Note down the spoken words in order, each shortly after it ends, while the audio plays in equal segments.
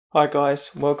Hi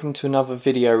guys, welcome to another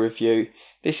video review.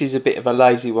 This is a bit of a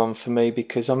lazy one for me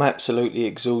because I'm absolutely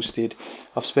exhausted.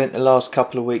 I've spent the last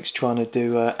couple of weeks trying to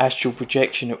do astral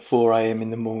projection at 4 AM in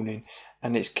the morning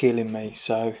and it's killing me.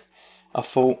 So I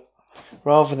thought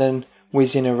rather than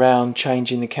whizzing around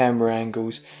changing the camera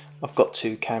angles, I've got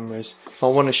two cameras. If I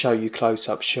want to show you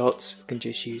close-up shots, I can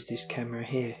just use this camera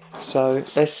here. So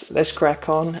let's crack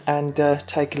on and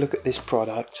take a look at this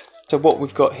product. So what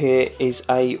we've got here is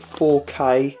a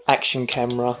 4K action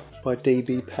camera by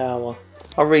DBPOWER.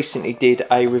 I recently did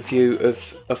a review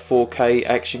of a 4K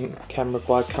action camera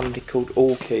by a company called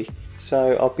Lullaby,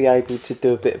 so I'll be able to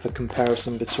do a bit of a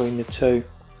comparison between the two.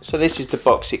 So this is the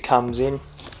box it comes in.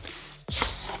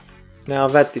 Now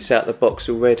I've had this out of the box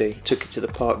already. Took it to the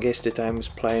park yesterday and was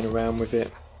playing around with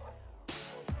it.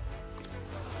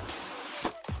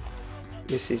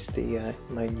 This is the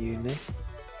main unit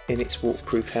in its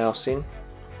waterproof housing,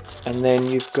 and then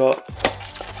you've got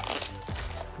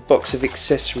a box of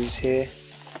accessories here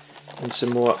and some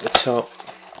more up the top.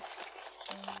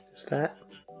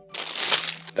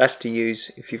 That's to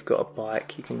use if you've got a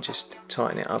bike. You can just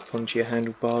tighten it up onto your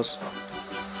handlebars.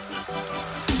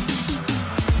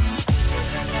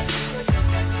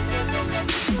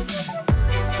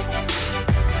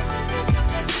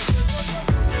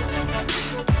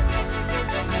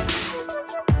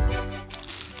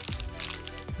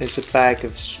 There's a bag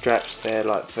of straps there,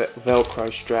 like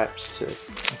velcro straps to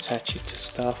attach it to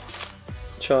stuff.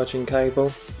 Charging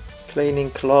cable, cleaning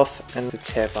cloth and a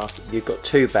tether. You've got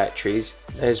two batteries,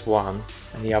 there's one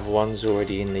and the other one's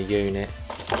already in the unit.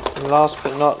 And last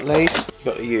but not least, you've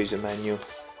got the user manual.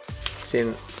 It's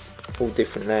in all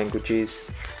different languages.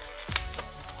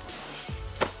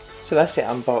 So that's it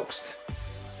unboxed.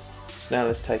 So now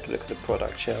let's take a look at the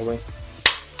product, shall we?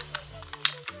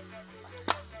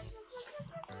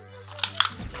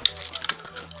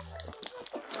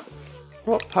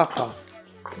 What, Papa?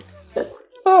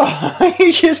 Oh,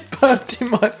 you just burnt in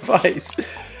my face.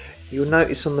 You'll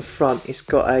notice on the front it's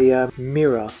got a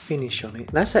mirror finish on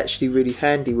it. That's actually really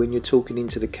handy when you're talking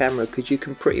into the camera because you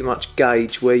can pretty much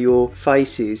gauge where your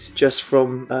face is just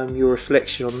from your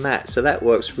reflection on that. So that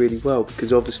works really well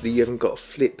because obviously you haven't got a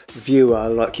flip viewer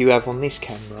like you have on this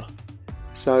camera.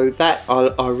 So that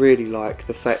I really like,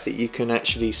 the fact that you can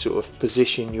actually sort of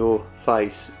position your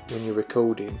face when you're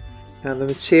recording. Now the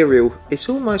material, it's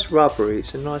almost rubbery,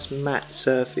 it's a nice matte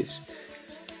surface.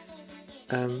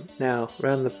 Now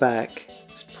around the back,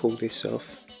 let's pull this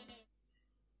off.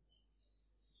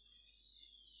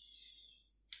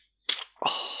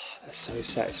 Oh, that's so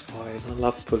satisfying, I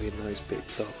love pulling those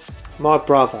bits off. My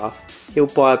brother, he'll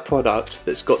buy a product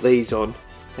that's got these on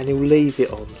and he'll leave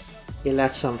it on. He'll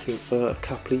have something for a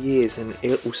couple of years and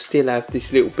it will still have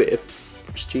this little bit of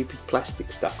stupid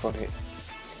plastic stuck on it.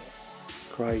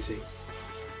 Crazy.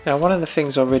 Now one of the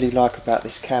things I really like about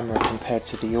this camera compared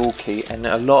to the Lullaby and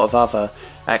a lot of other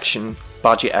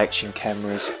budget action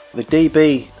cameras, the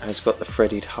DB has got the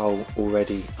threaded hole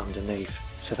already underneath,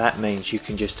 so that means you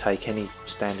can just take any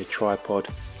standard tripod,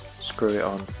 screw it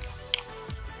on,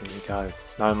 and you go.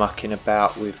 No mucking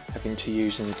about with having to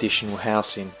use an additional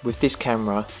housing. With this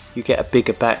camera you get a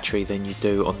bigger battery than you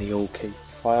do on the Lullaby.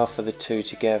 If I offer the two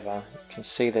together, you can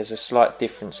see there's a slight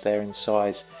difference there in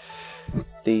size.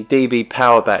 The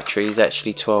DBPOWER battery is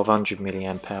actually 1200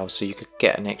 mAh, so you could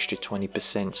get an extra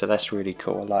 20%, so that's really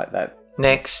cool, I like that.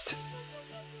 Next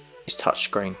is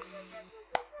touchscreen,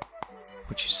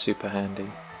 which is super handy.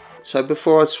 So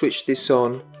before I switch this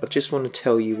on, I just want to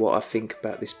tell you what I think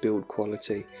about this build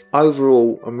quality.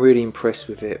 Overall, I'm really impressed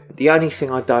with it. The only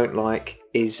thing I don't like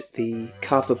is the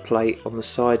cover plate on the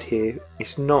side here.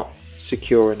 It's not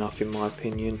secure enough in my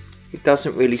opinion. It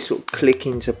doesn't really sort of click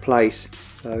into place,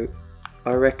 so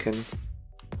I reckon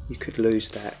you could lose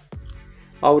that.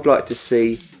 I would like to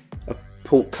see a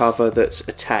port cover that's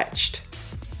attached.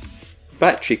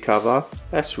 Battery cover,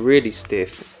 that's really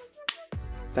stiff.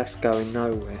 That's going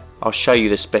nowhere. I'll show you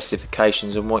the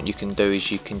specifications, and what you can do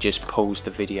is you can just pause the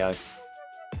video.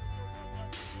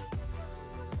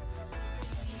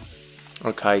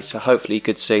 Okay, so hopefully you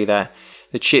could see that.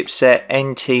 The chipset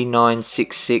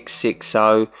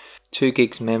NT96660, 2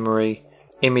 gigs memory,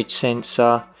 image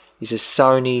sensor is a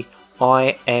Sony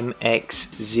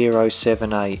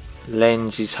IMX078.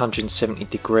 Lens is 170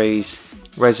 degrees.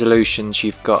 Resolutions,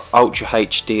 you've got Ultra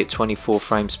HD at 24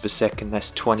 frames per second, that's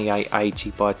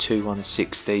 2880 by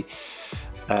 2160.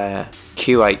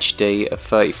 QHD at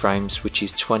 30 frames, which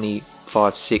is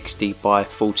 2560 by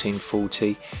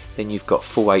 1440. Then you've got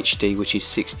Full HD, which is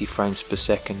 60 frames per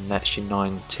second, that's your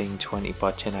 1920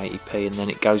 by 1080p, and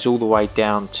then it goes all the way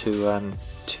down to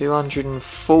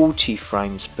 240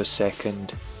 frames per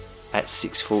second at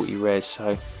 640 res,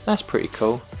 so that's pretty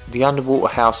cool. The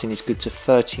underwater housing is good to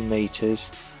 30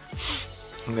 meters.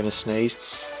 I'm gonna sneeze.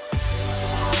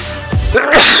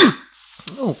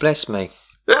 Oh, bless me.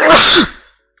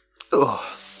 Oh.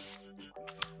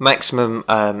 Maximum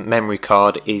memory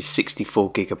card is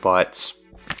 64 gigabytes.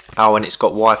 Oh, and it's got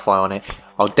Wi-Fi on it.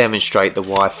 I'll demonstrate the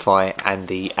Wi-Fi and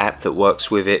the app that works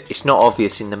with it. It's not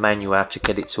obvious in the manual how to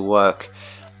get it to work.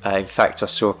 In fact, I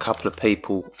saw a couple of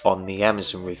people on the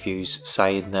Amazon reviews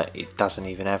saying that it doesn't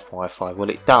even have Wi-Fi. Well,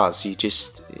 it does.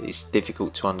 It's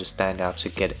difficult to understand how to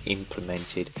get it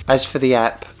implemented. As for the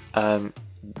app,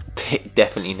 it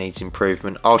definitely needs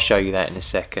improvement. I'll show you that in a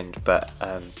second, but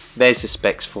there's the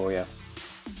specs for you.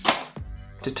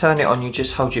 To turn it on, you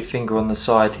just hold your finger on the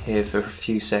side here for a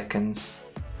few seconds.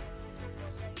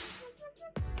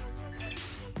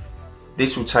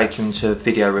 This will take you into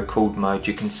video record mode.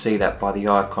 You can see that by the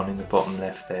icon in the bottom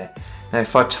left there. Now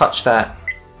if I touch that,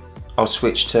 I'll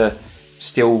switch to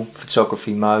still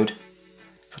photography mode.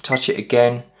 If I touch it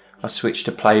again, I'll switch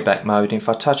to playback mode. And if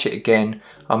I touch it again,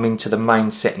 I'm into the main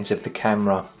settings of the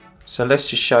camera. So let's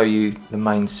just show you the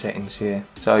main settings here.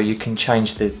 So you can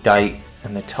change the date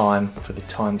and the time for the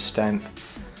timestamp.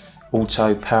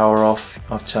 Auto power off,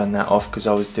 I've turned that off because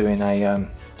I was doing a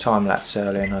time lapse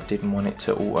earlier and I didn't want it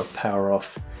to auto power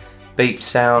off. Beep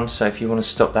sound, so if you want to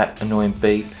stop that annoying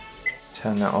beep,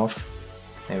 turn that off.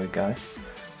 There we go.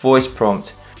 Voice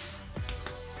prompt.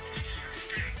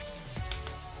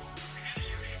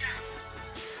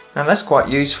 Now that's quite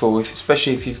useful,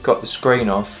 especially if you've got the screen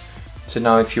off, to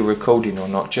know if you're recording or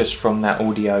not just from that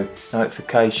audio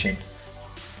notification.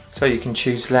 So you can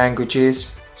choose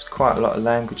languages. There's quite a lot of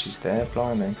languages there,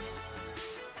 blimey.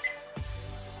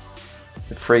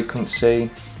 The frequency,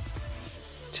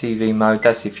 TV mode,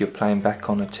 that's if you're playing back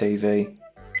on a TV.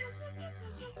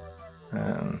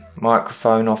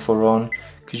 Microphone off or on,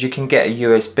 because you can get a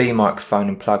USB microphone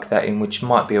and plug that in, which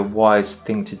might be a wise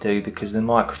thing to do because the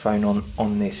microphone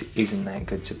on this isn't that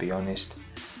good, to be honest.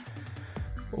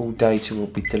 All data will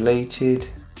be deleted.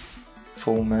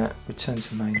 Format, return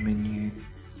to main menu,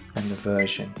 and the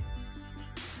version.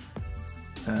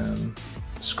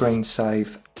 Screen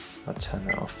save, I'll turn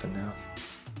that off for now.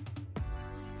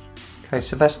 Okay,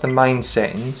 so that's the main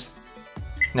settings.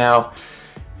 Now,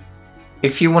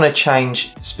 if you want to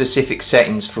change specific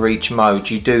settings for each mode,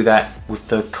 you do that with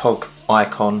the cog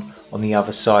icon on the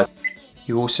other side.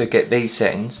 You also get these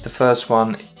settings. The first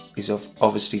one is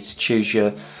obviously to choose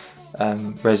your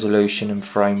resolution and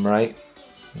frame rate.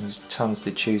 There's tons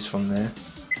to choose from there.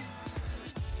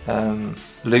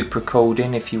 Loop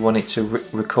recording, if you want it to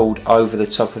record over the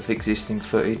top of existing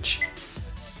footage.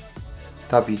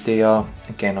 WDR,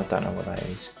 again I don't know what that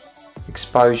is.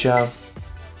 Exposure.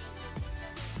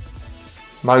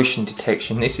 Motion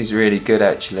detection, this is really good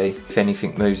actually. If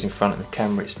anything moves in front of the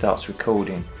camera, it starts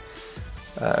recording.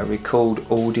 Record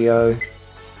audio.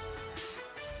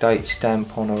 Date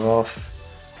stamp on or off.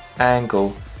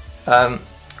 Angle.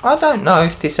 I don't know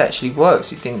if this actually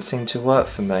works, it didn't seem to work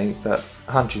for me, but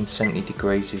 170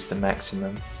 degrees is the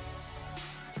maximum.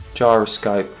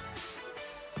 Gyroscope,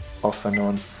 off and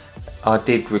on. I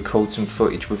did record some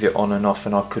footage with it on and off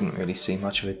and I couldn't really see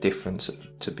much of a difference,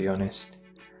 to be honest.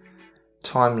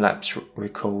 Time-lapse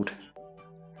record.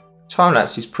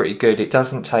 Time-lapse is pretty good. It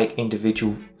doesn't take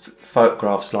individual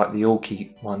photographs like the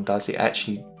Orky one does, it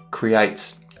actually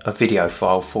creates a video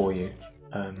file for you.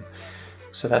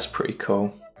 So that's pretty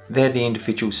cool. They're the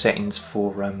individual settings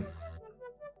for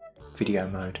video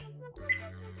mode.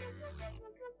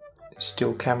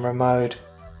 Still camera mode.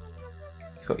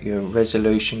 You've got your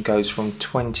resolution goes from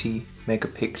 20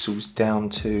 megapixels down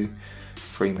to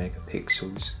 3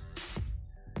 megapixels.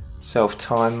 Self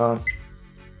timer.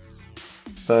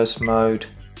 Burst mode.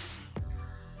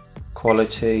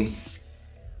 Quality.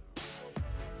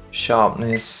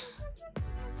 Sharpness.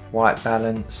 White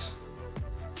balance.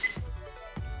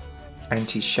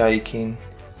 Anti-shaking,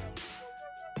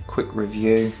 quick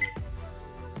review,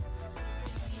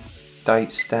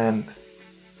 date stamp,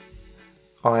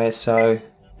 ISO,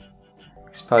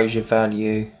 exposure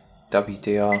value,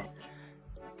 WDR,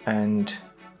 and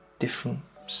different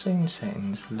scene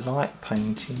settings, light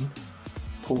painting,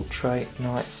 portrait,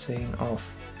 night scene, off.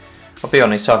 I'll be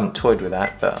honest, I haven't toyed with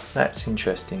that, but that's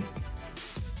interesting.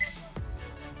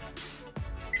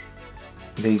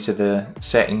 These are the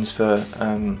settings for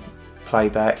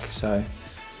playback, so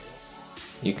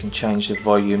you can change the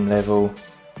volume level,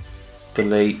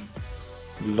 delete,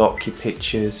 lock your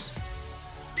pictures,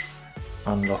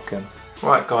 unlock them.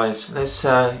 Right guys, let's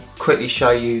quickly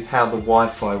show you how the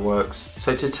Wi-Fi works.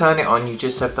 So to turn it on, you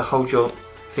just have to hold your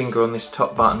finger on this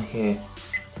top button here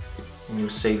and you'll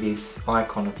see the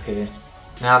icon appear.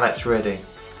 Now that's ready.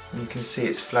 And you can see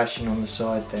it's flashing on the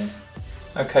side there.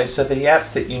 Okay, so the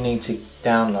app that you need to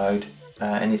download,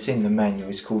 and it's in the menu,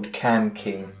 is called Cam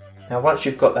King. Now once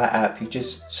you've got that app, you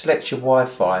just select your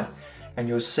Wi-Fi and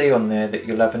you'll see on there that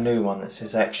you'll have a new one that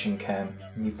says Action Cam,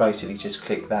 and you basically just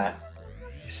click that.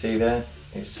 You see there?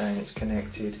 It's saying it's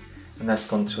connected, and that's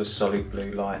gone to a solid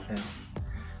blue light now.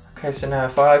 Okay, so now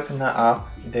if I open that up,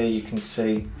 there you can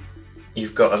see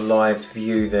you've got a live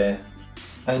view there,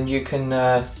 and you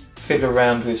can fiddle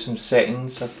around with some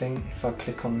settings. I think if I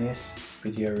click on this,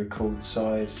 video record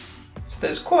size, so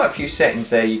there's quite a few settings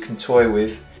there you can toy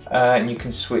with, and you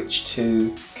can switch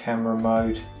to camera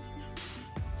mode,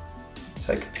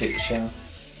 take a picture,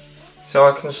 so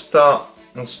I can start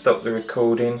and stop the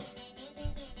recording.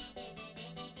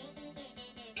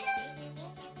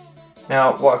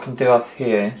 Now what I can do up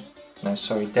here,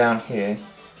 down here,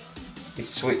 is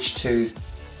switch to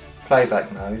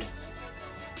playback mode.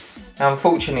 Now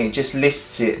unfortunately it just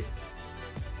lists it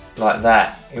like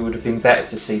that. It would have been better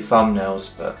to see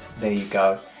thumbnails, but there you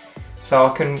go. So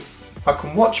I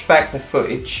can watch back the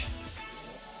footage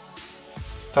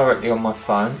directly on my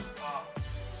phone,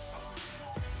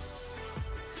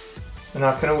 and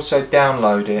I can also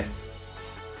download it.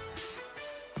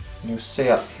 And you'll see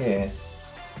up here,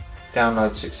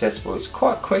 download successful. It's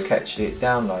quite quick actually at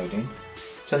downloading.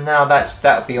 So now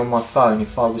that'll be on my phone.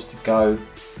 If I was to go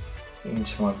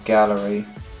into my gallery,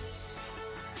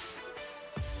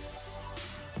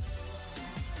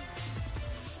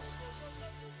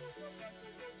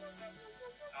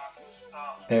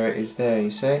 there it is there,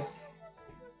 you see?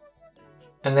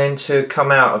 And then to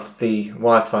come out of the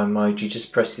Wi-Fi mode, you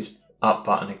just press this up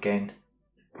button again.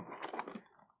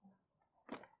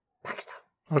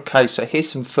 Okay, so here's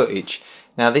some footage.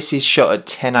 Now this is shot at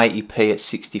 1080p at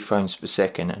 60 frames per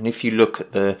second, and if you look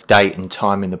at the date and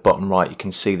time in the bottom right, you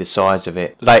can see the size of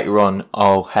it. Later on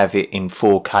I'll have it in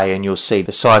 4K and you'll see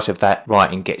the size of that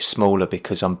writing gets smaller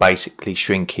because I'm basically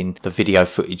shrinking the video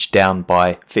footage down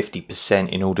by 50%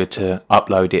 in order to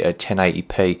upload it at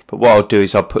 1080p. But what I'll do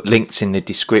is I'll put links in the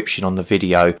description on the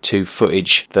video to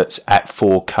footage that's at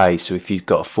 4K, so if you've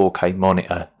got a 4K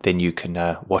monitor then you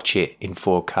can watch it in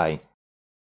 4K.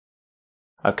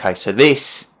 Okay, so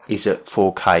this is at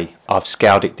 4K. I've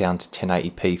scaled it down to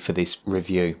 1080p for this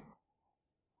review.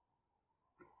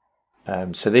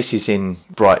 So this is in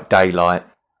bright daylight.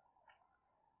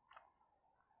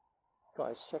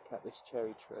 Guys, check out this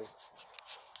cherry tree.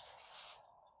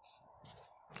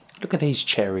 Look at these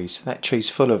cherries. That tree's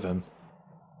full of them.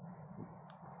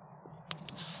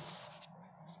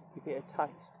 Give it a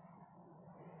taste.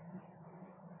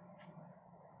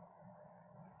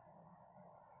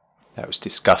 That was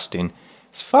disgusting.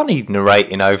 It's funny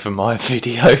narrating over my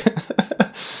video.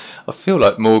 I feel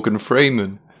like Morgan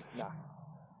Freeman. Nah.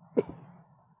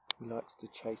 He likes to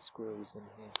chase squirrels in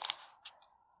here.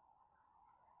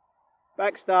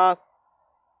 Baxter!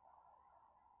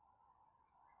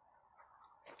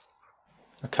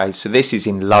 Okay, so this is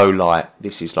in low light.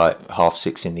 This is like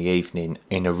 6:30 in the evening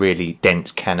in a really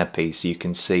dense canopy, so you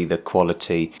can see the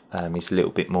quality is a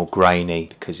little bit more grainy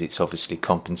because it's obviously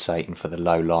compensating for the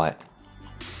low light.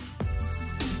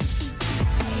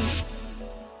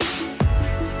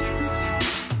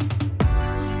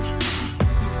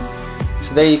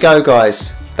 So there you go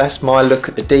guys, that's my look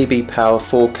at the DBPOWER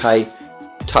 4K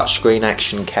touchscreen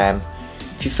action cam.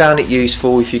 If you found it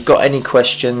useful, if you've got any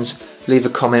questions, leave a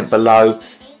comment below.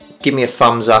 Give me a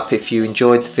thumbs up if you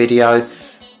enjoyed the video,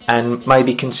 and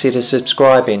maybe consider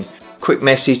subscribing. Quick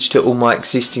message to all my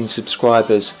existing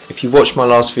subscribers: if you watched my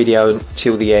last video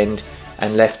until the end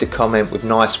and left a comment with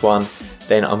nice one,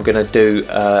 then I'm going to do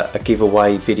a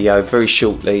giveaway video very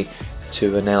shortly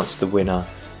to announce the winner.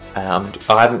 I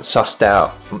haven't sussed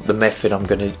out the method I'm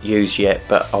going to use yet,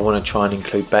 but I want to try and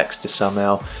include Baxter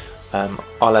somehow.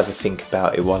 I'll have a think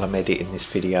about it while I'm editing this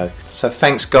video. So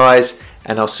thanks guys,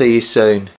 and I'll see you soon.